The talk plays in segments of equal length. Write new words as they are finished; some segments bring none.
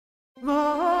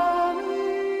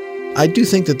I do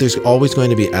think that there's always going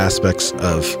to be aspects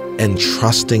of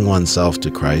entrusting oneself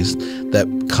to Christ that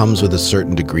comes with a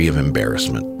certain degree of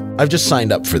embarrassment. I've just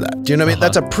signed up for that. Do you know what I mean?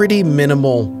 That's a pretty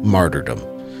minimal martyrdom,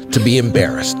 to be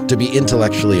embarrassed, to be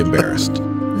intellectually embarrassed.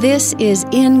 This is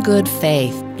In Good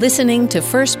Faith, listening to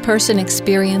first-person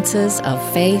experiences of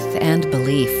faith and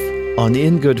belief. On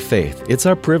In Good Faith, it's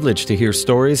our privilege to hear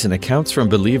stories and accounts from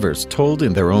believers told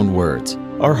in their own words.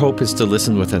 Our hope is to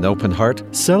listen with an open heart,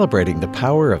 celebrating the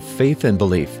power of faith and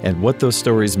belief and what those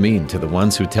stories mean to the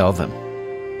ones who tell them.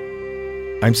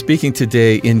 I'm speaking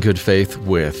today in good faith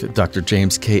with Dr.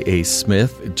 James K.A.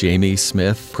 Smith, Jamie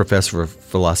Smith, professor of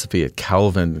philosophy at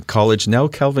Calvin College, now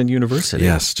Calvin University.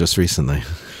 Yes, just recently.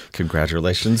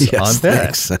 Congratulations on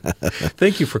that. Thanks.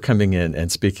 Thank you for coming in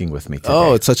and speaking with me today.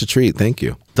 Oh, it's such a treat. Thank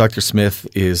you. Dr. Smith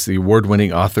is the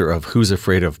award-winning author of Who's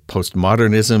Afraid of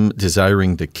Postmodernism,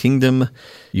 Desiring the Kingdom,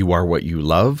 You Are What You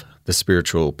Love, The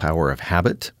Spiritual Power of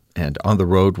Habit, and On the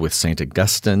Road with St.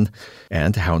 Augustine,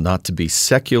 and How Not to Be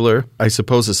Secular. I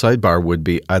suppose a sidebar would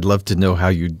be, I'd love to know how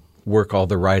you work all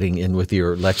the writing in with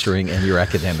your lecturing and your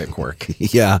academic work.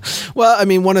 Yeah. Well, I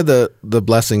mean, one of the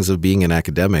blessings of being an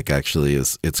academic actually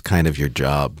is it's kind of your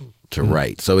job to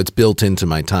write. So it's built into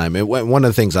my time. One of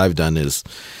the things I've done is,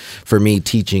 for me,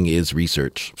 teaching is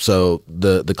research. So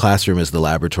the classroom is the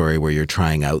laboratory where you're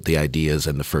trying out the ideas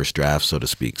and the first draft, so to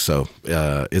speak. So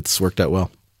it's worked out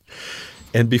well.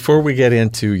 And before we get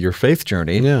into your faith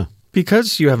journey,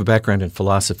 because you have a background in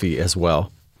philosophy as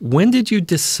well, when did you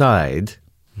decide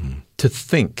to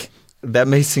think? That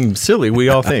may seem silly. We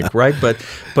all think, right?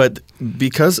 But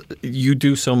because you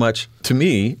do so much, to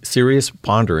me, serious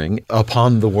pondering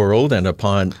upon the world and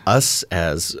upon us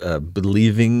as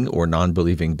believing or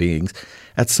non-believing beings,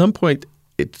 at some point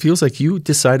it feels like you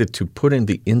decided to put in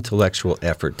the intellectual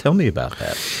effort. Tell me about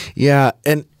that. Yeah,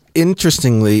 and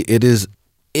interestingly, it is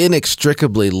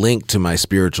inextricably linked to my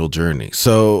spiritual journey.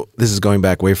 So this is going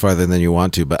back way farther than you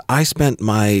want to, but I spent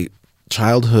my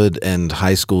childhood and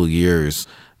high school years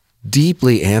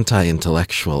deeply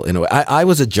anti-intellectual in a way. I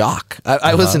was a jock.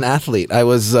 I was an athlete.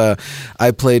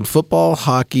 I played football,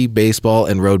 hockey, baseball,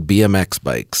 and rode BMX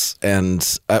bikes,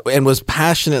 and was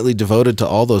passionately devoted to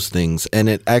all those things. And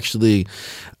it actually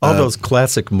all those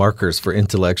classic markers for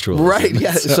intellectual, right?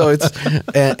 Yeah. So it's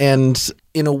and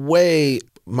in a way,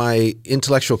 my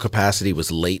intellectual capacity was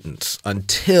latent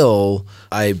until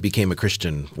I became a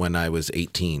Christian when I was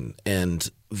 18,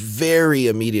 and very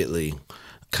immediately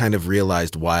kind of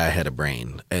realized why I had a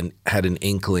brain and had an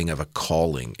inkling of a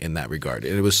calling in that regard.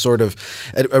 And it was sort of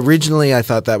 – originally I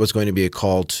thought that was going to be a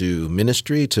call to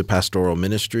ministry, to pastoral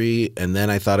ministry, and then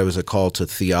I thought it was a call to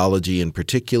theology in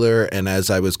particular. And as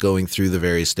I was going through the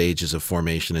various stages of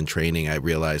formation and training, I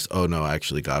realized, oh no,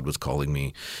 actually God was calling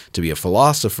me to be a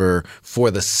philosopher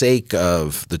for the sake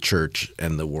of the church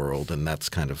and the world, and that's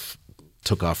kind of –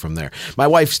 took off from there. My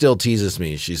wife still teases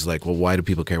me. She's like, well, why do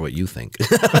people care what you think?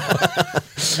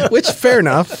 Which, fair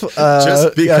enough.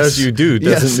 Just because you do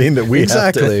doesn't mean that we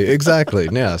have to. Exactly.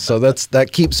 Yeah. So that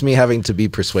keeps me having to be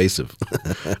persuasive.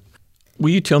 Will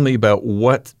you tell me about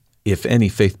what, if any,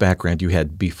 faith background you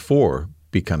had before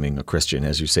becoming a Christian,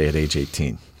 as you say, at age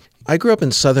 18? I grew up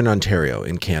in southern Ontario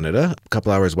in Canada, a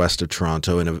couple hours west of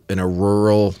Toronto, in a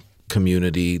rural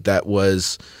community that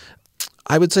was,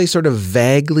 I would say, sort of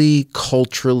vaguely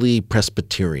culturally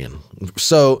Presbyterian.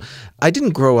 So I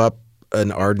didn't grow up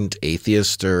an ardent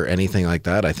atheist or anything like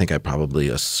that. I think I probably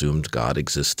assumed God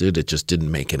existed. It just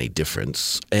didn't make any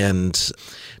difference. And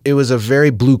it was a very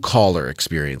blue-collar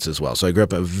experience as well. So I grew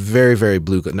up a very, very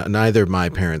blue – neither of my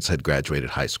parents had graduated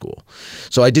high school.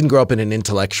 So I didn't grow up in an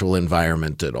intellectual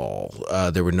environment at all.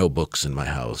 There were no books in my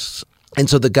house. And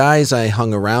so the guys I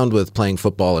hung around with playing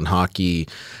football and hockey,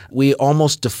 we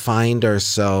almost defined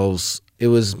ourselves. It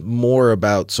was more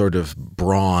about sort of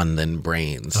brawn than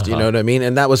brains. Do you know what I mean?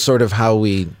 And that was sort of how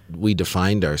we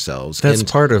defined ourselves. That's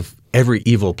part of every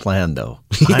evil plan, though.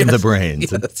 I'm the brains.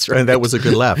 Yeah, that's right. And that was a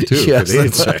good laugh, too. Yes,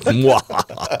 that's right.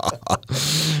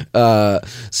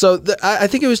 I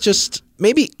think it was just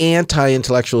maybe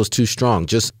anti-intellectual is too strong.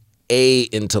 Just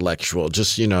intellectual,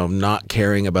 just, not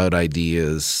caring about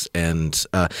ideas. And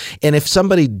if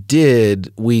somebody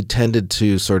did, we tended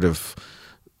to sort of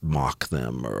mock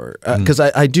them, or because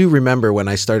I do remember when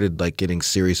I started getting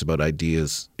serious about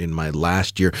ideas in my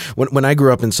last year. When I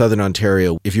grew up in southern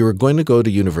Ontario, if you were going to go to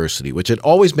university, which had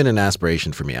always been an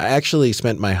aspiration for me, I actually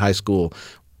spent my high school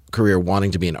career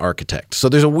wanting to be an architect. So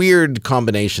there's a weird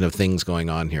combination of things going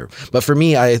on here. But for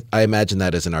me, I imagine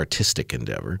that as an artistic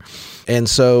endeavor. And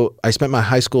so I spent my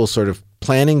high school sort of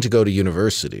planning to go to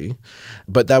university,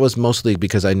 but that was mostly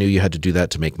because I knew you had to do that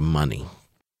to make money.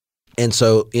 And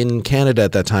so in Canada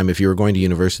at that time, if you were going to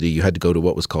university, you had to go to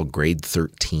what was called grade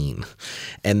 13.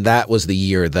 And that was the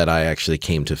year that I actually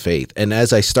came to faith. And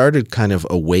as I started kind of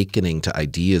awakening to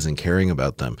ideas and caring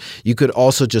about them, you could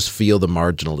also just feel the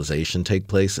marginalization take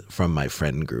place from my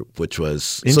friend group, which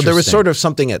was – so there was sort of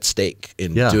something at stake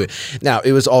in doing – now,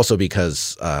 it was also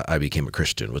because I became a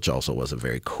Christian, which also wasn't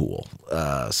very cool.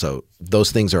 So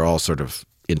those things are all sort of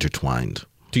intertwined.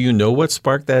 Do you know what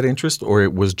sparked that interest, or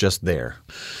it was just there?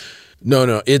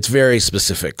 No, it's very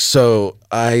specific. So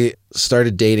I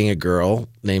started dating a girl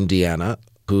named Deanna,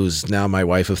 who's now my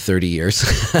wife of 30 years.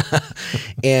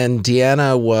 And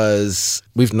Deanna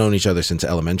we've known each other since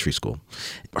elementary school.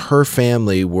 Her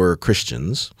family were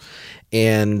Christians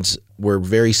and were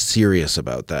very serious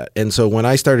about that. And so when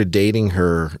I started dating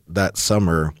her that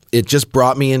summer, it just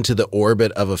brought me into the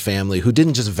orbit of a family who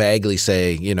didn't just vaguely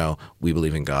say, we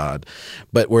believe in God,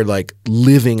 but were like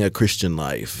living a Christian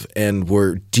life and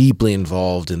were deeply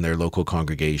involved in their local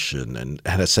congregation and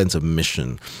had a sense of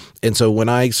mission. And so when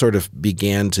I sort of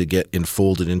began to get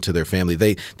enfolded into their family,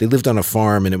 they lived on a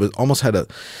farm, and it was almost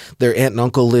their aunt and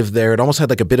uncle lived there. It almost had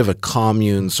like a bit of a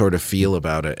commune sort of feel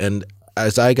about it. And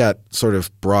as I got sort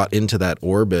of brought into that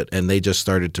orbit and they just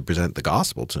started to present the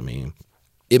gospel to me,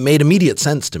 it made immediate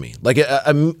sense to me. Like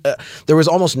there was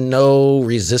almost no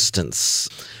resistance.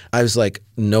 I was like,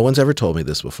 no one's ever told me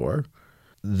this before.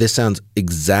 This sounds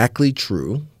exactly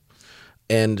true.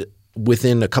 And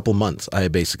within a couple months, I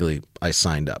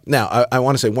signed up. Now, I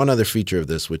want to say one other feature of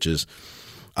this, which is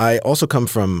I also come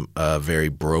from a very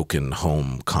broken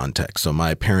home context. So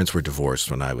my parents were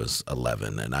divorced when I was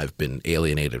 11, and I've been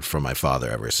alienated from my father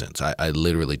ever since. I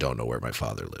literally don't know where my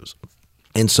father lives.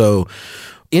 And so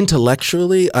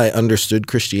intellectually, I understood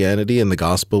Christianity and the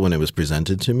gospel when it was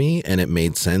presented to me, and it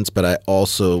made sense. But I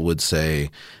also would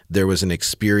say there was an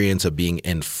experience of being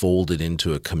enfolded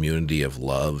into a community of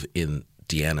love in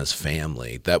Deanna's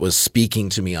family that was speaking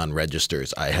to me on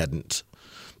registers I hadn't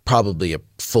probably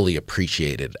fully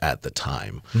appreciated at the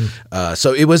time.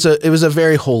 So it was a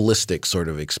very holistic sort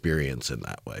of experience in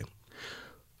that way.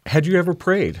 Had you ever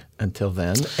prayed until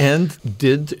then? And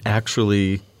did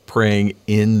actually praying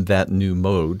in that new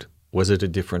mode, was it a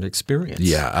different experience?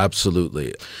 Yeah,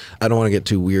 absolutely. I don't want to get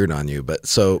too weird on you, but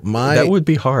that would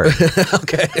be hard.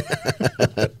 Okay.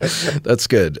 That's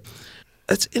good.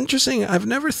 That's interesting. I've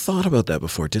never thought about that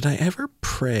before. Did I ever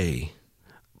pray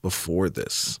before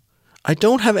this? I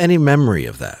don't have any memory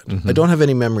of that. Mm-hmm. I don't have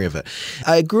any memory of it.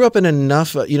 I grew up in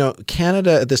enough,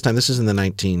 Canada at this time, this is in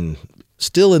the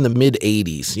still in the mid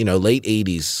 80s, late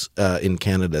 80s in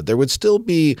Canada, there would still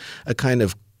be a kind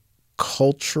of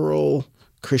cultural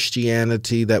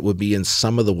Christianity that would be in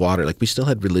some of the water. Like we still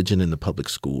had religion in the public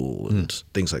school and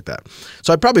things like that.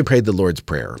 So I probably prayed the Lord's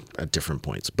Prayer at different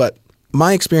points. But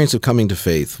my experience of coming to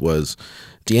faith was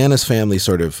Deanna's family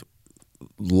sort of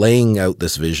laying out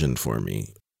this vision for me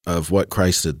of what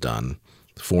Christ had done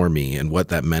for me and what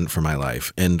that meant for my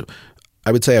life. And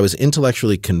I would say I was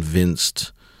intellectually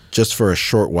convinced just for a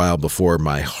short while before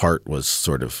my heart was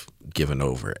sort of given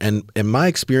over. And my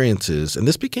experiences, and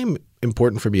this became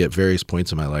important for me at various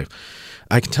points in my life,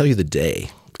 I can tell you the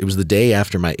day. It was the day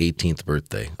after my 18th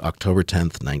birthday, October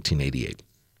 10th, 1988.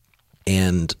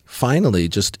 And finally,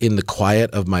 just in the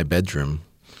quiet of my bedroom,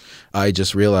 I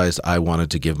just realized I wanted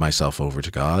to give myself over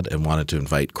to God and wanted to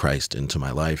invite Christ into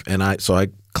my life. And so I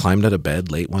climbed out of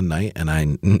bed late one night and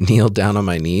I kneeled down on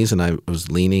my knees and I was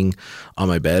leaning on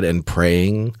my bed and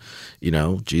praying,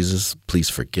 Jesus, please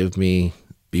forgive me,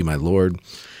 be my Lord.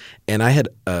 And I had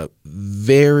a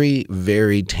very,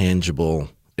 very tangible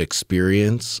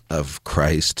experience of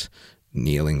Christ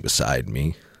kneeling beside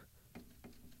me,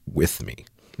 with me.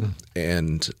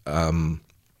 And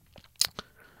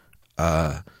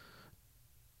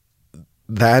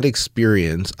that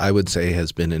experience, I would say,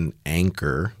 has been an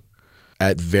anchor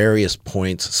at various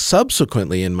points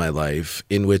subsequently in my life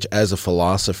in which, as a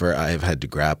philosopher, I have had to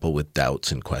grapple with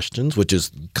doubts and questions, which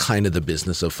is kind of the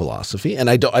business of philosophy. And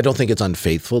I don't think it's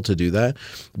unfaithful to do that.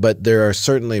 But there are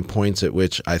certainly points at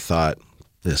which I thought,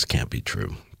 this can't be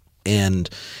true. And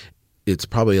it's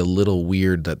probably a little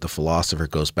weird that the philosopher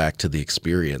goes back to the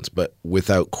experience, but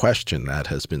without question, that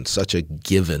has been such a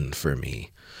given for me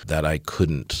that I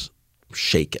couldn't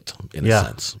shake it in a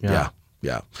sense.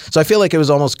 Yeah. So I feel like it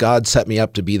was almost God set me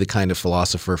up to be the kind of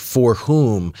philosopher for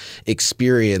whom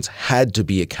experience had to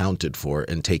be accounted for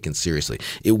and taken seriously.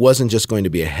 It wasn't just going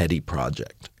to be a heady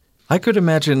project. I could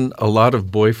imagine a lot of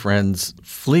boyfriends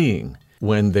fleeing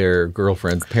when their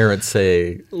girlfriend's parents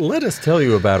say, let us tell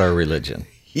you about our religion.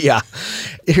 Yeah.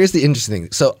 Here's the interesting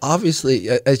thing. So obviously,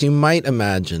 as you might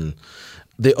imagine,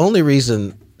 the only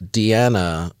reason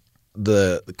Deanna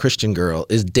the Christian girl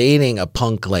is dating a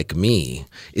punk like me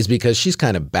is because she's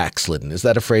kind of backslidden. Is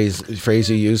that a phrase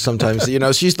you use sometimes?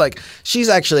 She's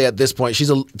actually at this point,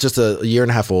 she's just a year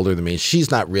and a half older than me. She's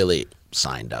not really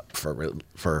signed up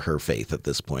for her faith at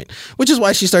this point, which is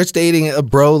why she starts dating a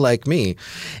bro like me.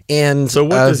 And so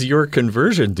what does your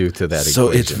conversion do to that so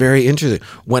equation? It's very interesting.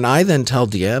 When I then tell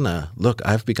Deanna, look,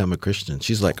 I've become a Christian,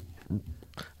 she's like,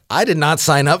 I did not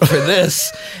sign up for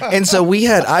this. And so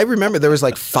I remember there was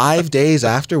like 5 days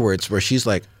afterwards where she's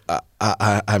like,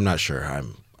 I'm not sure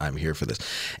I'm here for this.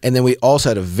 And then we also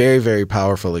had a very, very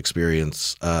powerful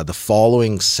experience. The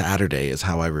following Saturday is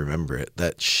how I remember it,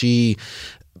 that she,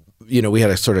 we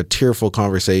had a sort of tearful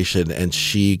conversation and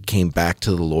she came back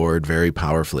to the Lord very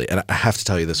powerfully. And I have to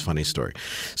tell you this funny story.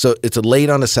 So it's late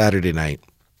on a Saturday night.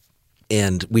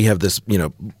 And we have this,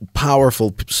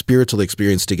 powerful spiritual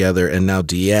experience together. And now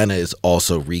Deanna is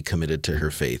also recommitted to her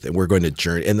faith. And we're going to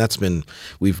journey. And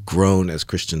we've grown as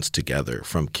Christians together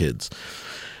from kids.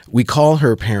 We call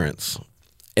her parents.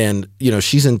 And,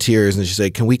 she's in tears. And she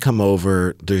said, can we come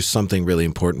over? There's something really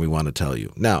important we want to tell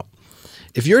you. Now,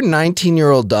 if your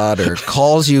 19-year-old daughter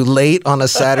calls you late on a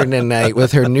Saturday night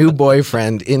with her new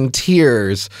boyfriend in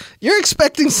tears, you're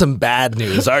expecting some bad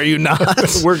news, are you not?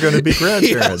 We're going to be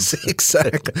grandparents. Yes,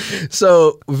 exactly.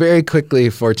 So very quickly,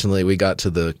 fortunately, we got to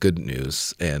the good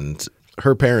news, and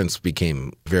her parents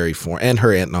became and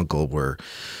her aunt and uncle were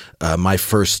my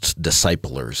first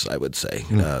disciplers, I would say.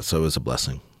 So it was a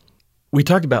blessing. We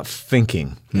talked about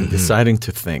thinking and deciding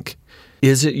to think.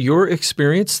 Is it your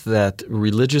experience that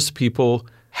religious people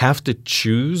have to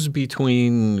choose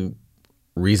between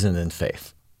reason and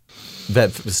faith?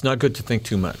 That it's not good to think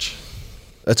too much?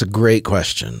 That's a great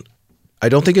question. I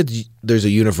don't think there's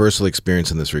a universal experience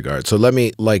in this regard. So let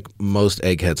me, like most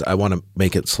eggheads, I want to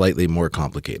make it slightly more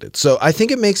complicated. So I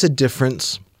think it makes a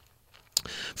difference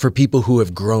for people who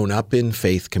have grown up in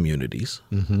faith communities.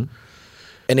 Mm-hmm.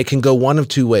 And it can go one of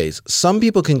two ways. Some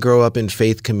people can grow up in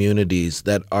faith communities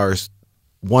that are,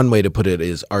 one way to put it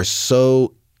is, are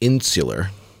so insular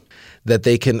that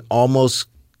they can almost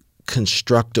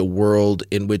construct a world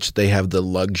in which they have the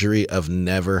luxury of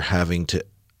never having to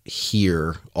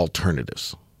hear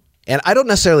alternatives. And I don't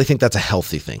necessarily think that's a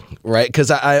healthy thing, right? Because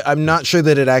I'm not sure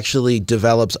that it actually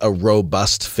develops a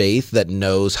robust faith that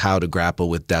knows how to grapple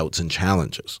with doubts and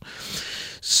challenges.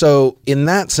 So in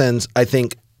that sense, I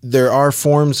think there are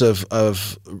forms of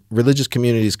religious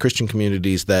communities, Christian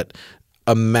communities, that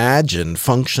imagine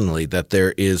functionally that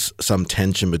there is some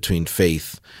tension between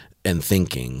faith and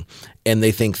thinking, and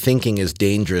they think thinking is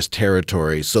dangerous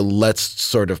territory, so let's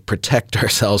sort of protect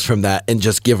ourselves from that and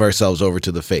just give ourselves over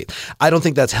to the faith. I don't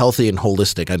think that's healthy and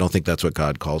holistic. I don't think that's what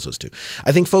God calls us to.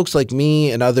 I think folks like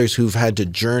me and others who've had to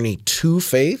journey to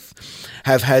faith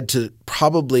have had to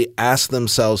probably ask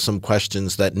themselves some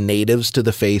questions that natives to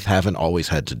the faith haven't always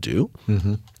had to do.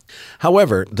 Mm-hmm.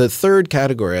 However, the third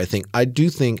category, I do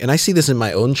think, and I see this in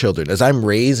my own children, as I'm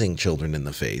raising children in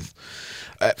the faith,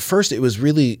 at first it was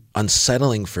really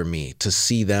unsettling for me to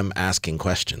see them asking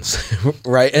questions,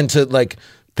 right? And to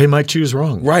they might choose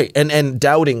wrong. Right. And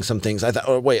doubting some things. I thought,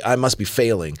 oh, wait, I must be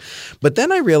failing. But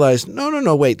then I realized,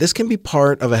 no, wait, this can be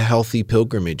part of a healthy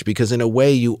pilgrimage, because in a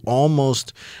way you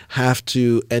almost have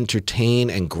to entertain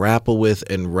and grapple with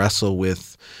and wrestle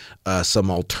with some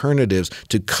alternatives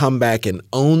to come back and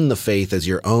own the faith as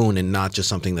your own and not just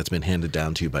something that's been handed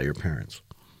down to you by your parents.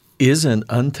 Is an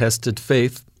untested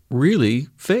faith really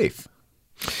faith?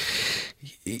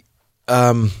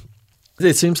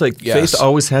 It seems like faith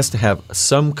always has to have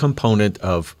some component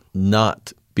of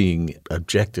not being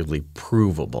objectively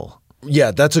provable.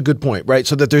 Yeah, that's a good point, right?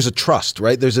 So that there's a trust,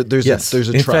 right? There's a trust.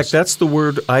 In fact, that's the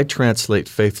word I translate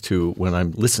faith to when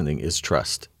I'm listening is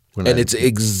trust. It's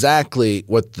exactly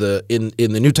what in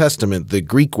the New Testament, the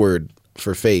Greek word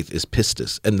for faith is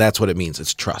pistis, and that's what it means.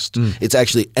 It's trust. It's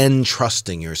actually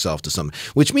entrusting yourself to something,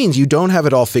 which means you don't have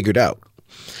it all figured out.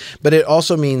 But it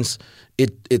also means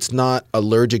it's not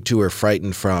allergic to or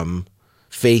frightened from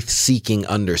faith-seeking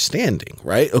understanding,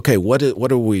 right? Okay, what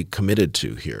are we committed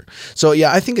to here? So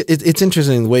yeah, I think it's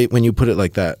interesting the way when you put it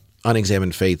like that,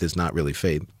 unexamined faith is not really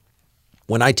faith.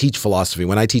 When I teach philosophy,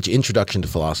 when I teach Introduction to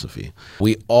Philosophy,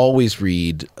 we always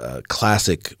read a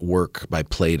classic work by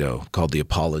Plato called The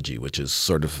Apology, which is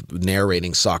sort of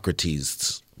narrating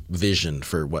Socrates' vision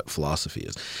for what philosophy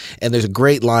is. And there's a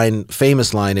great line,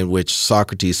 famous line, in which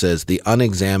Socrates says, the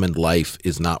unexamined life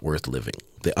is not worth living.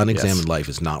 The unexamined life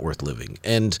is not worth living.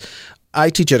 And I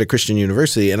teach at a Christian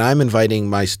university, and I'm inviting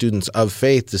my students of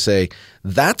faith to say,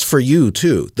 that's for you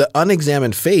too. The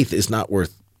unexamined faith is not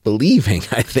worth believing,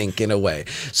 I think, in a way.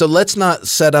 So let's not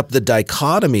set up the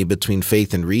dichotomy between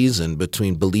faith and reason,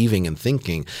 between believing and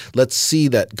thinking. Let's see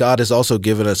that God has also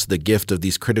given us the gift of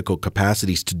these critical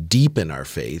capacities to deepen our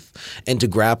faith and to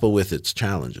grapple with its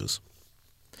challenges.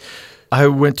 I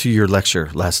went to your lecture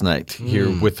last night here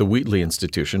with the Wheatley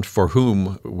Institution, for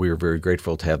whom we're very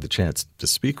grateful to have the chance to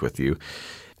speak with you.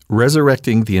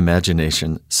 Resurrecting the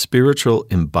Imagination, Spiritual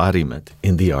Embodiment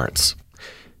in the Arts.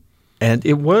 And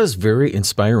it was very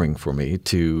inspiring for me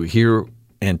to hear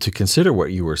and to consider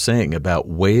what you were saying about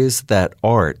ways that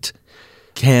art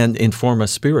can inform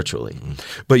us spiritually.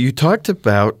 But you talked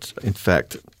about, in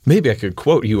fact, maybe I could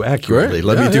quote you accurately.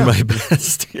 Let me do my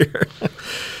best here.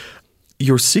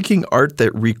 You're seeking art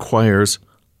that requires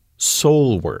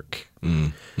soul work.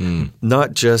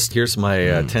 Not just, here's my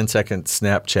 10-second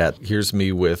Snapchat, here's me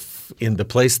in the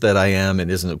place that I am, and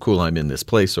isn't it cool I'm in this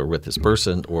place or with this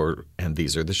person, and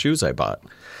these are the shoes I bought.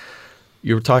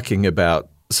 You're talking about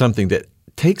something that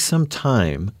takes some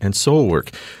time and soul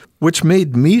work, which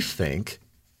made me think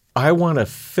I want a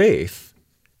faith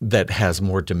that has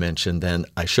more dimension than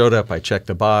I showed up, I checked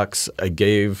the box, I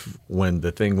gave when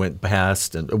the thing went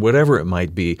past, and whatever it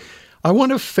might be. I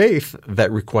want a faith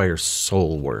that requires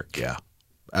soul work. Yeah,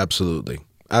 absolutely.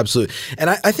 Absolutely. And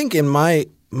I think in my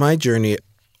journey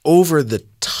over the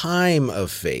time of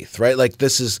faith, right? Like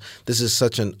this is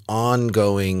such an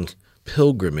ongoing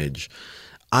pilgrimage.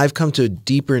 I've come to a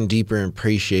deeper and deeper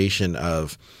appreciation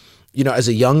of, as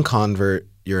a young convert,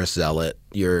 you're a zealot.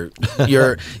 You're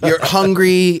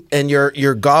hungry and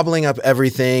you're gobbling up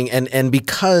everything. And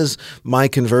because my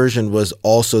conversion was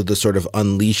also the sort of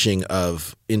unleashing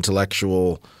of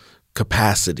intellectual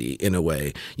capacity in a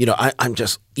way, I'm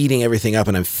just eating everything up,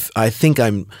 and I think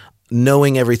I'm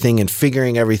knowing everything and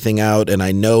figuring everything out, and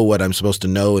I know what I'm supposed to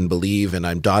know and believe, and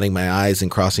I'm dotting my I's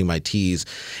and crossing my T's.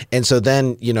 And so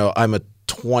then, I'm a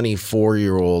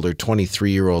 24-year-old or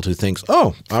 23-year-old who thinks,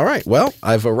 oh, all right, well,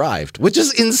 I've arrived, which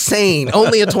is insane.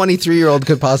 Only a 23-year-old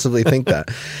could possibly think that.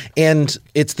 And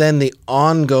it's then the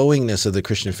ongoingness of the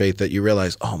Christian faith that you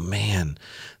realize, oh, man,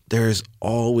 there's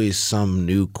always some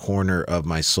new corner of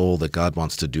my soul that God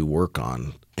wants to do work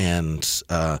on, and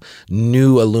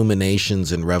new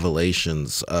illuminations and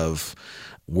revelations of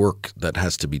work that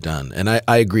has to be done. And I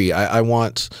agree. I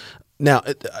want – now,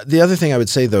 the other thing I would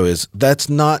say, though, is that's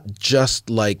not just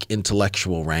like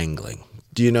intellectual wrangling.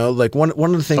 Do you know? Like one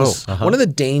of the things, one of the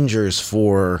dangers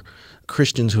for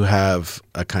Christians who have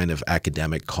a kind of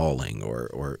academic calling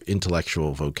or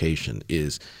intellectual vocation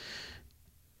is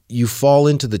you fall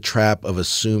into the trap of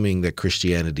assuming that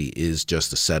Christianity is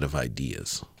just a set of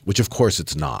ideas, which of course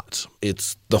it's not.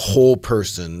 It's the whole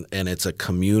person, and it's a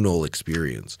communal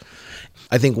experience.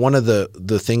 I think one of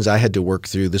the things I had to work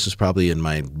through, this was probably in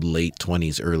my late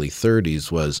 20s, early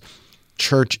 30s, was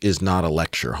church is not a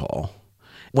lecture hall.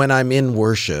 When I'm in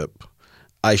worship,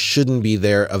 I shouldn't be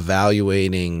there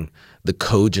evaluating the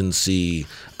cogency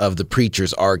of the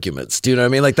preacher's arguments. Do you know what I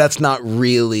mean? Like that's not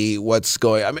really what's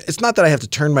going on. I mean, it's not that I have to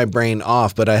turn my brain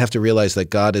off, but I have to realize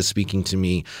that God is speaking to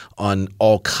me on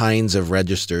all kinds of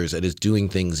registers and is doing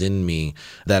things in me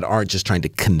that aren't just trying to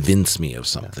convince me of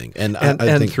something. And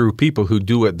I think through people who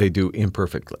do what they do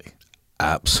imperfectly.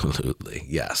 Absolutely.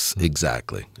 Yes,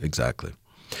 exactly.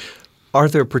 Are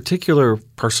there particular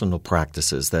personal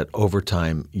practices that over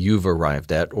time you've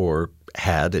arrived at or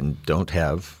had and don't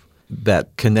have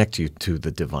that connect you to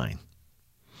the divine?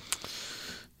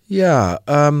 Yeah.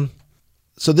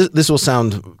 So this will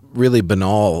sound really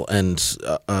banal and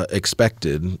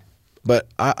expected, but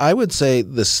I would say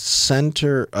the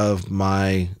center of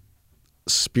my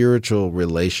spiritual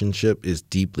relationship is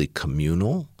deeply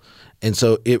communal. And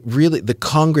so it really, the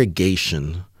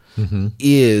congregation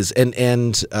is, and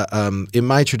in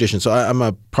my tradition, so I'm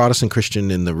a Protestant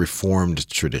Christian in the Reformed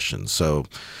tradition, so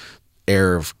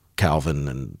heir of Calvin.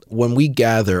 And when we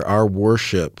gather, our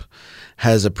worship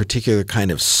has a particular kind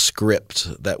of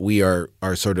script that we are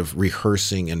sort of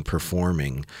rehearsing and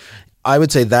performing. I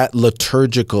would say that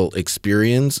liturgical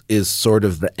experience is sort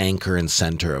of the anchor and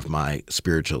center of my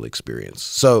spiritual experience.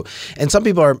 So, and some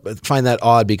people find that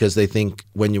odd because they think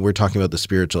when we're talking about the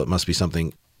spiritual, it must be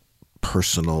something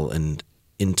personal and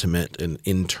intimate and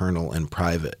internal and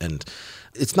private. And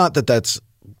it's not that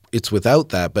it's without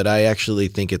that, but I actually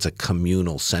think it's a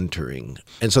communal centering.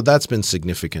 And so that's been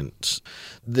significant.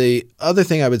 The other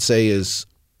thing I would say is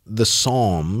the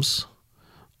Psalms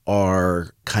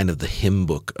are kind of the hymn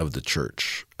book of the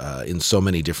church in so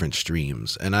many different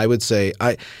streams. And I would say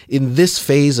in this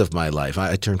phase of my life,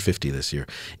 I turned 50 this year.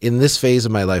 In this phase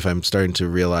of my life, I'm starting to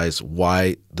realize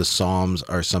why the Psalms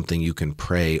are something you can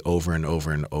pray over and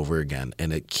over and over again.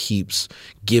 And it keeps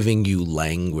giving you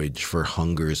language for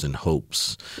hungers and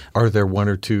hopes. Are there one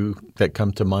or two that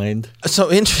come to mind?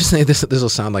 So interestingly, this will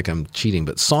sound like I'm cheating,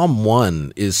 but Psalm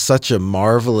 1 is such a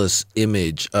marvelous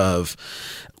image of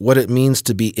what it means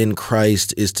to be in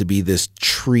Christ is to be this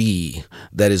tree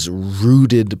that is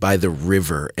rooted by the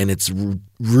river, and its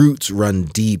roots run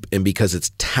deep, and because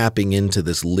it's tapping into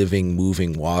this living,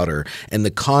 moving water. And the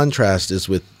contrast is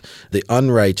with the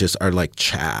unrighteous are like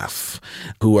chaff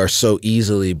who are so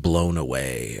easily blown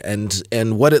away.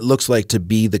 And what it looks like to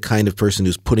be the kind of person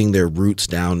who's putting their roots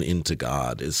down into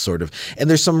God is sort of, and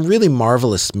there's some really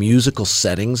marvelous musical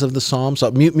settings of the Psalms.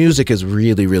 So music is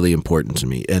really, really important to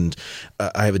me. And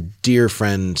I have a dear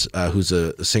friend who's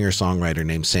a singer-songwriter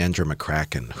named Sandra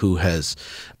McCracken, who has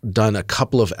done a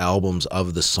couple of albums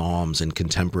of the Psalms in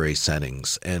contemporary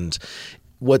settings. And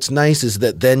what's nice is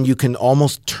that then you can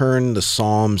almost turn the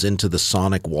Psalms into the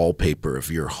sonic wallpaper of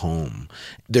your home.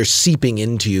 They're seeping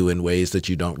into you in ways that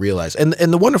you don't realize. And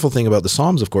the wonderful thing about the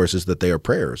Psalms, of course, is that they are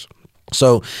prayers.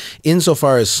 So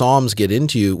insofar as Psalms get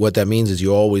into you, what that means is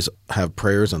you always have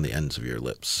prayers on the ends of your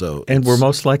lips. And we're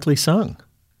most likely sung.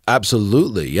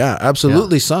 Absolutely. Yeah,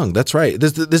 absolutely sung. That's right.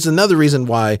 This is another reason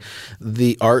why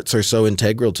the arts are so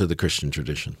integral to the Christian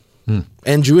tradition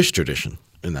and Jewish tradition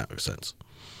in that sense.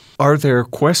 Are there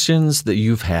questions that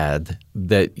you've had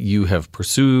that you have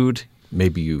pursued,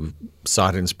 maybe you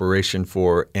sought inspiration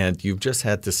for, and you've just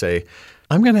had to say,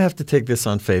 I'm going to have to take this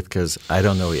on faith because I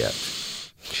don't know yet?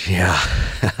 Yeah.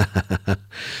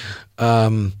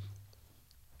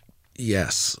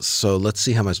 Yes. So let's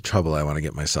see how much trouble I want to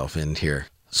get myself in here.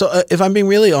 So if I'm being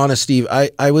really honest, Steve,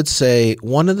 I would say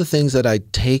one of the things that I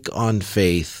take on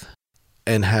faith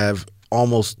and have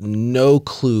almost no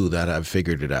clue that I've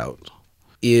figured it out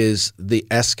is the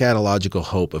eschatological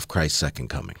hope of Christ's second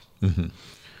coming. Mm-hmm.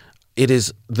 It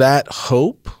is that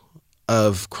hope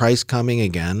of Christ coming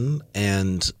again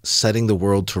and setting the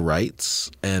world to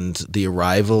rights and the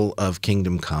arrival of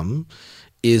kingdom come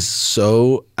is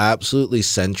so absolutely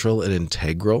central and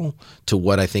integral to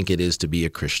what I think it is to be a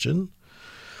Christian.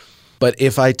 But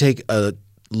if I take a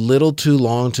little too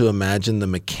long to imagine the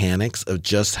mechanics of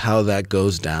just how that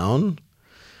goes down,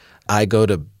 I go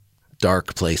to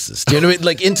dark places. Do you know what I mean?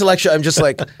 Like intellectually, I'm just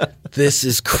like, this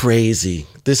is crazy.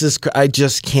 I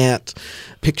just can't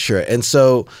picture it. And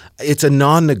so it's a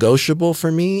non-negotiable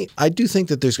for me. I do think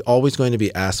that there's always going to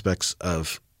be aspects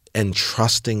of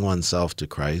entrusting oneself to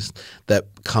Christ that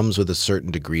comes with a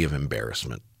certain degree of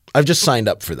embarrassment. I've just signed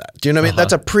up for that. Do you know what I mean?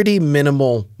 That's a pretty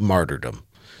minimal martyrdom.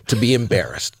 To be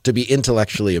embarrassed, to be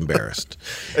intellectually embarrassed.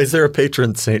 Is there a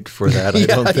patron saint for that? I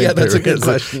don't think that's there a good is.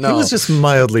 question. No. He was just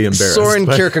mildly embarrassed. Soren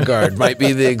Kierkegaard might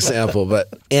be the example.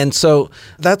 And so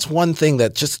that's one thing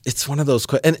that just, it's one of those,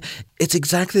 and it's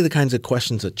exactly the kinds of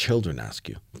questions that children ask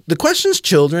you. The questions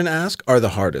children ask are the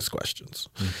hardest questions.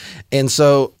 And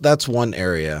so that's one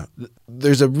area.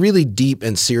 There's a really deep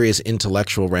and serious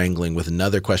intellectual wrangling with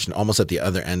another question almost at the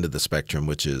other end of the spectrum,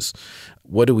 which is,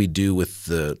 what do we do with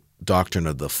the doctrine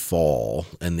of the fall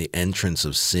and the entrance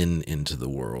of sin into the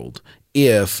world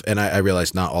if, and I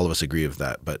realize not all of us agree with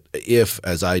that, but if,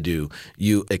 as I do,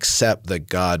 you accept that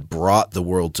God brought the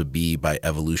world to be by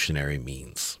evolutionary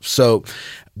means. So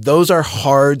those are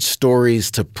hard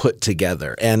stories to put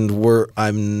together, and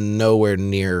I'm nowhere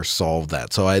near solved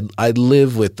that. So I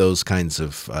live with those kinds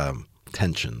of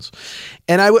tensions.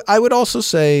 And I would also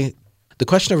say the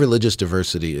question of religious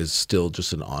diversity is still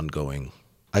just an ongoing.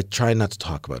 I try not to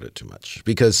talk about it too much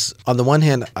because on the one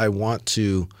hand, I want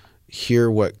to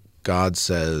hear what God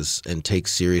says and take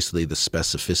seriously the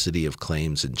specificity of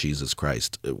claims in Jesus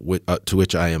Christ, to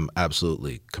which I am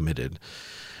absolutely committed.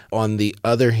 On the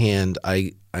other hand,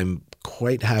 I'm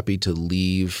quite happy to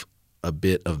leave a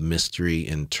bit of mystery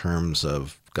in terms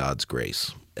of God's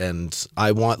grace. And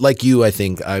I want, like you, I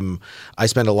think I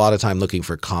spend a lot of time looking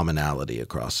for commonality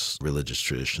across religious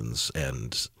traditions,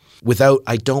 and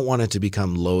I don't want it to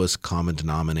become lowest common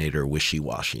denominator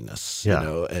wishy-washiness. Yeah. You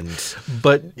know,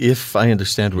 but if I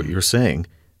understand what you're saying,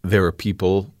 there are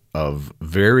people of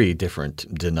very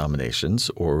different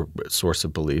denominations or source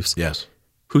of beliefs, yes,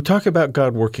 who talk about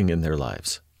God working in their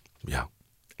lives. Yeah,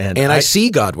 and I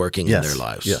see God working in their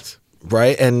lives. Yes.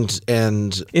 Right?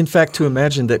 And in fact, to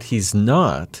imagine that he's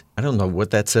not, I don't know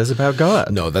what that says about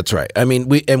God. No, that's right. I mean,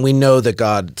 we know that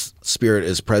God's Spirit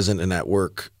is present and at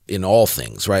work in all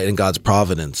things, right? And God's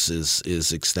providence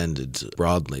is extended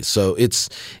broadly. So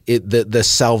the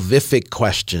salvific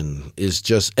question is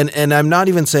just, and I'm not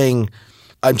even saying,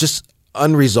 I'm just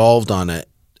unresolved on it.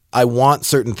 I want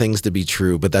certain things to be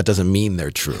true, but that doesn't mean they're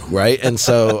true, right? And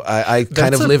so I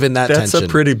kind of live in that tension. That's a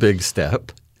pretty big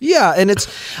step. Yeah, and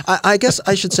I guess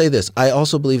I should say this. I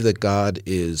also believe that God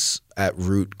is at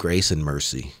root grace and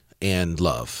mercy and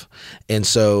love. And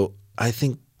so I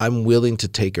think I'm willing to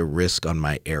take a risk on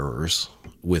my errors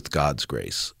with God's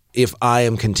grace if I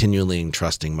am continually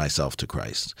entrusting myself to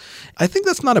Christ. I think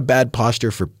that's not a bad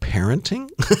posture for parenting,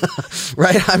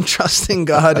 right? I'm trusting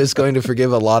God is going to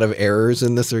forgive a lot of errors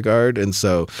in this regard. And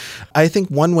so I think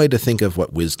one way to think of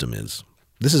what wisdom is,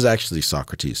 this is actually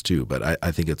Socrates too, but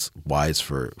I think it's wise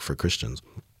for Christians.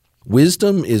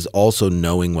 Wisdom is also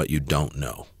knowing what you don't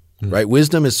know, right?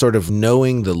 Wisdom is sort of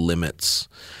knowing the limits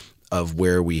of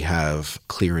where we have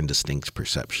clear and distinct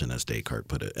perception, as Descartes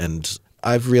put it. And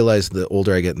I've realized the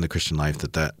older I get in the Christian life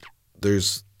that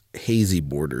there's hazy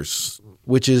borders,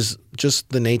 which is just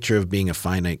the nature of being a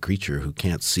finite creature who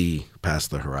can't see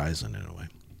past the horizon in a way.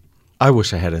 I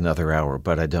wish I had another hour,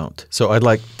 but I don't. So I'd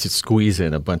like to squeeze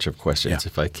in a bunch of questions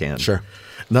if I can. Sure.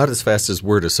 Not as fast as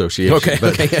word association. Okay.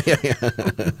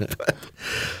 But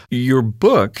your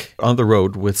book, On the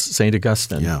Road with St.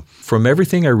 Augustine, from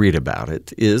everything I read about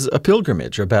it, is a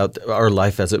pilgrimage about our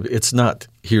life it's not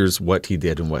here's what he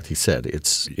did and what he said.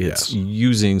 It's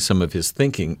using some of his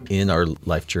thinking in our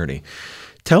life journey.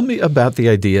 Tell me about the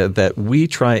idea that we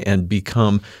try and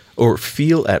become or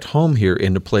feel at home here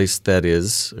in a place that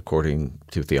is, according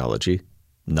to theology,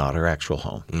 not our actual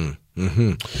home.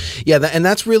 Mm-hmm. Yeah, and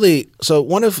that's really – so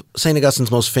one of St.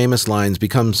 Augustine's most famous lines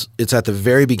it's at the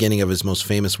very beginning of his most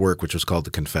famous work, which was called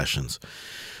the Confessions.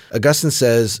 Augustine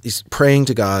says – he's praying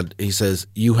to God. He says,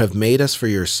 "You have made us for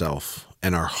yourself,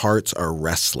 and our hearts are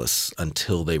restless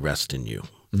until they rest in you."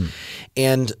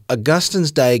 And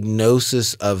Augustine's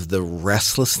diagnosis of the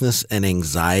restlessness and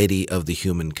anxiety of the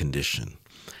human condition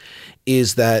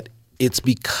is that it's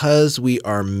because we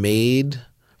are made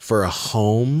for a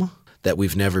home that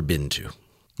we've never been to.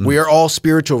 We are all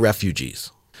spiritual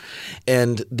refugees.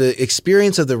 And the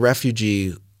experience of the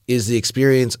refugee is the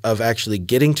experience of actually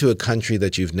getting to a country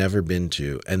that you've never been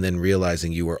to and then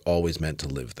realizing you were always meant to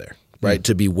live there, right?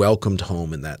 To be welcomed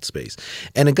home in that space.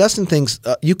 And Augustine thinks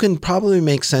you can probably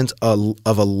make sense of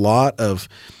a lot of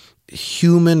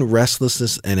human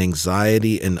restlessness and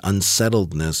anxiety and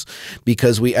unsettledness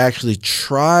because we actually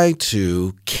try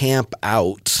to camp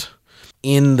out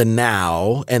in the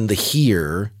now and the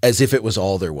here as if it was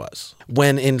all there was,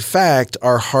 when in fact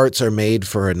our hearts are made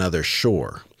for another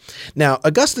shore. Now,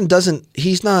 Augustine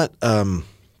he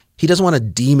doesn't want to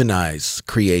demonize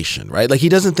creation, right? Like he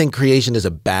doesn't think creation is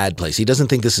a bad place. He doesn't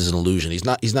think this is an illusion.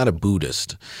 He's not a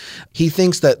Buddhist. He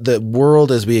thinks that the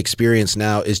world as we experience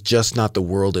now is just not the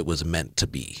world it was meant to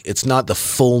be. It's not the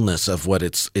fullness of what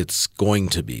it's going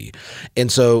to be.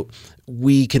 And so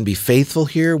we can be faithful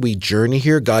here. We journey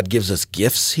here. God gives us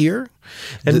gifts here.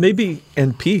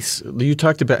 And peace. You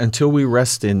talked about until we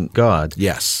rest in God.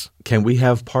 Yes. Can we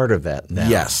have part of that now?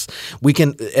 Yes. We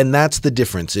can, and that's the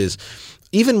difference is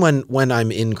even when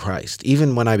I'm in Christ,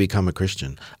 even when I become a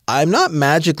Christian, I'm not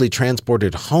magically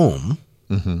transported home.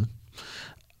 Mm-hmm.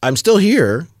 I'm still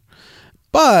here,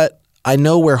 but I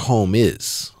know where home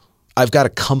is. I've got a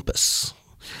compass.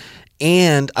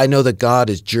 And I know that God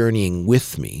is journeying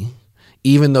with me,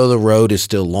 even though the road is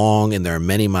still long and there are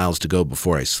many miles to go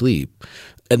before I sleep.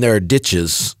 And there are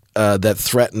ditches that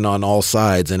threaten on all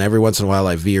sides, and every once in a while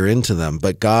I veer into them,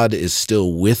 but God is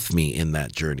still with me in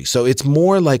that journey. So it's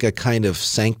more like a kind of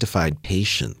sanctified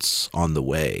patience on the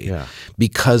way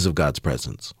because of God's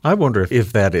presence. I wonder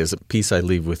if that is peace I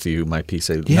leave with you, my peace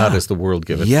not as the world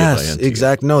giveth. Yes,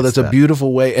 exactly. No, that's a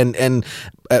beautiful way. And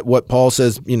at what Paul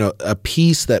says, a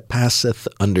peace that passeth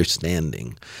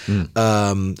understanding.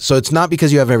 So it's not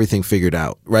because you have everything figured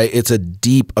out, right? It's a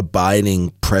deep,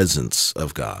 abiding presence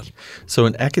of God. So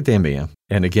in academia,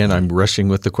 and again, I'm rushing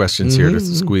with the questions here to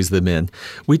squeeze them in.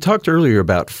 We talked earlier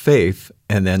about faith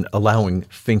and then allowing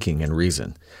thinking and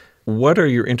reason. What are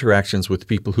your interactions with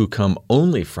people who come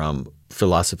only from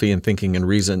philosophy and thinking and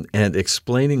reason and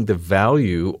explaining the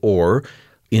value or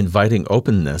inviting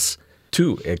openness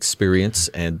to experience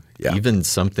and even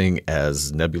something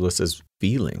as nebulous as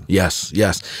feeling? Yes.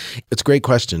 It's a great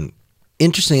question.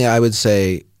 Interestingly, I would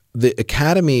say the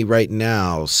academy right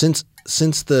now, since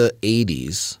the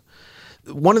 80s,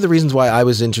 one of the reasons why I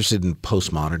was interested in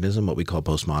postmodernism, what we call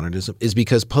postmodernism, is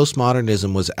because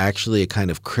postmodernism was actually a kind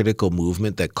of critical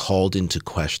movement that called into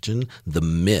question the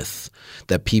myth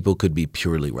that people could be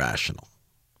purely rational.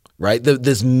 right?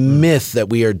 This myth that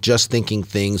we are just thinking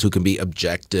things who can be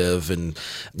objective and,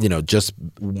 just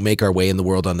make our way in the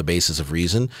world on the basis of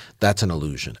reason, that's an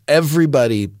illusion.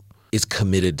 Everybody is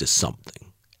committed to something.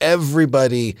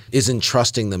 Everybody is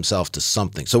entrusting themselves to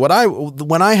something. So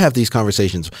when I have these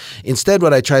conversations, instead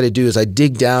what I try to do is I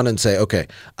dig down and say, okay,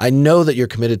 I know that you're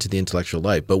committed to the intellectual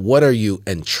life, but what are you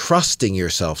entrusting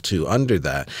yourself to under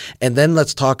that? And then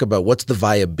let's talk about what's the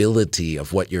viability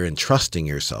of what you're entrusting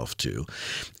yourself to.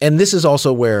 And this is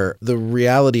also where the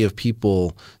reality of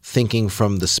people thinking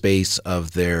from the space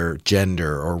of their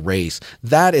gender or race,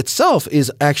 that itself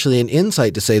is actually an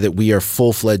insight to say that we are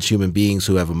full-fledged human beings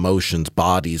who have emotions,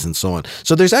 bodies, and so on.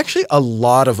 So there's actually a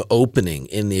lot of opening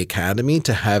in the academy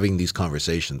to having these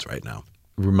conversations right now.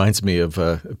 Reminds me of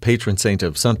a patron saint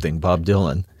of something, Bob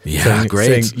Dylan. Yeah,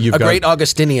 great. Great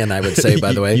Augustinian, I would say,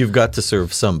 by the way. You've got to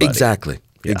serve somebody. Exactly.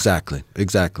 Yeah. Exactly.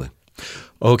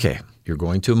 Okay, you're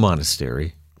going to a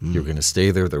monastery. You're going to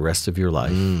stay there the rest of your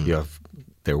life.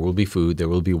 There will be food. There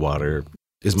will be water.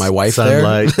 Is my wife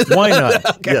sunlight. there? Why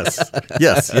not? Okay.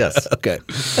 Yes. Okay.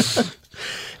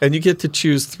 And you get to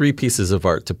choose 3 pieces of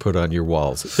art to put on your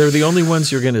walls. They're the only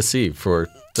ones you're going to see for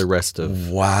the rest of.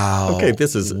 Wow. Okay,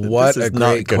 this is a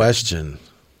great question.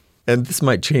 And this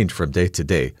might change from day to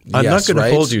day. I'm not going to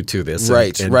hold you to this.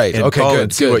 Right. And Okay, call good.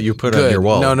 And see what you put on your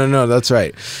wall. No. That's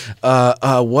right.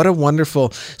 What a wonderful.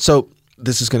 So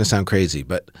this is going to sound crazy,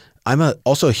 but I'm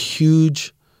also a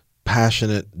huge,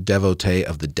 passionate devotee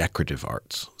of the decorative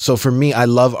arts. So for me, I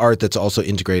love art that's also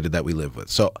integrated that we live with.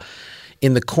 So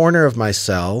in the corner of my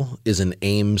cell is an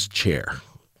Ames chair,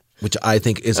 which I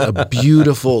think is a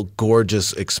beautiful,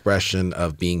 gorgeous expression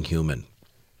of being human.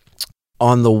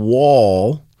 On the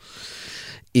wall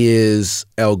is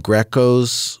El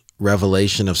Greco's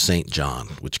Revelation of St. John,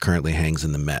 which currently hangs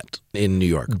in the Met in New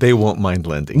York. They won't mind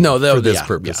lending for this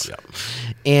purpose. Yeah.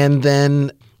 And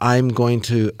then I'm going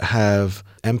to have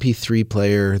MP3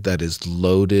 player that is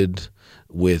loaded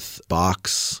with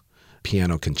Bach's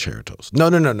piano concertos. No.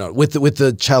 With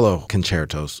the cello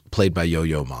concertos played by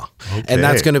Yo-Yo Ma. Okay. And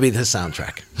that's going to be the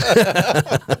soundtrack.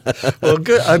 Well,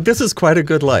 good. This is quite a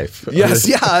good life. Yes,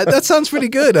 yeah. That sounds pretty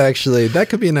good, actually. That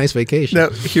could be a nice vacation. Now,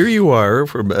 here you are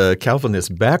from a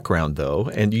Calvinist background,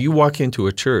 though, and you walk into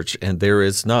a church and there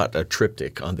is not a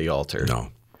triptych on the altar. No.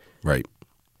 Right.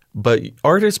 But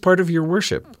art is part of your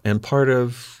worship and part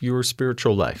of your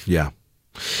spiritual life. Yeah.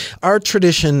 Our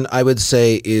tradition, I would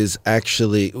say, is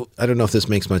actually, I don't know if this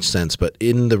makes much sense, but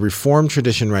in the Reform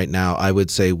tradition right now, I would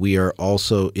say we are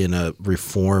also in a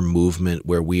Reform movement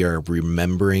where we are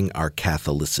remembering our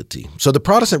Catholicity. So the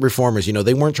Protestant Reformers,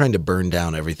 they weren't trying to burn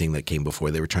down everything that came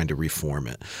before. They were trying to reform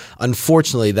it.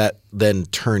 Unfortunately, that then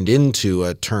turned into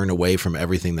a turn away from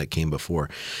everything that came before.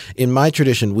 In my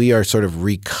tradition, we are sort of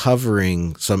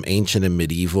recovering some ancient and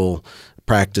medieval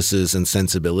practices and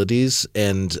sensibilities.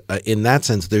 And in that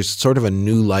sense, there's sort of a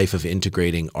new life of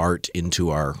integrating art into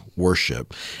our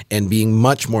worship and being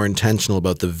much more intentional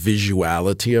about the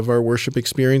visuality of our worship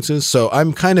experiences. So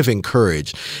I'm kind of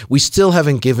encouraged. We still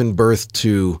haven't given birth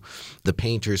to the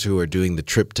painters who are doing the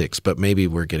triptychs, but maybe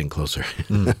we're getting closer.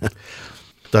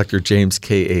 Dr. James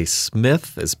K.A.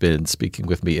 Smith has been speaking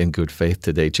with me in good faith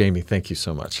today. Jamie, thank you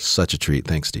so much. Such a treat.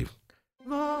 Thanks, Steve.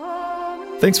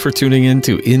 Thanks for tuning in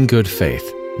to In Good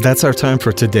Faith. That's our time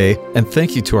for today, and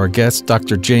thank you to our guest,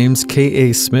 Dr. James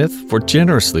K.A. Smith, for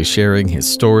generously sharing his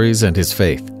stories and his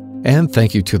faith. And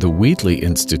thank you to the Wheatley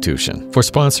Institution for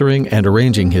sponsoring and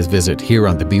arranging his visit here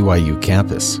on the BYU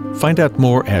campus. Find out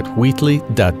more at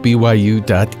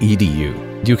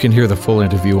wheatley.byu.edu. You can hear the full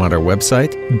interview on our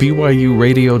website,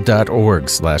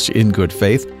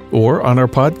 byuradio.org/ingoodfaith, or on our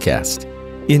podcast.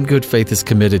 In Good Faith is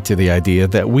committed to the idea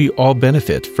that we all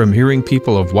benefit from hearing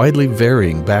people of widely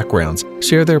varying backgrounds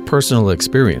share their personal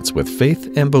experience with faith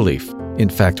and belief. In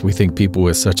fact, we think people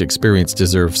with such experience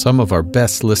deserve some of our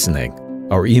best listening.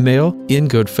 Our email,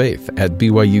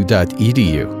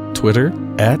 ingoodfaith@byu.edu. Twitter,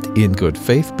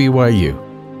 @ingoodfaithbyu.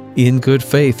 In Good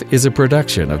Faith is a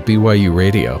production of BYU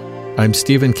Radio. I'm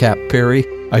Stephen Kapp Perry.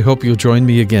 I hope you'll join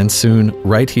me again soon,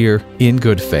 right here in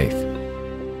Good Faith.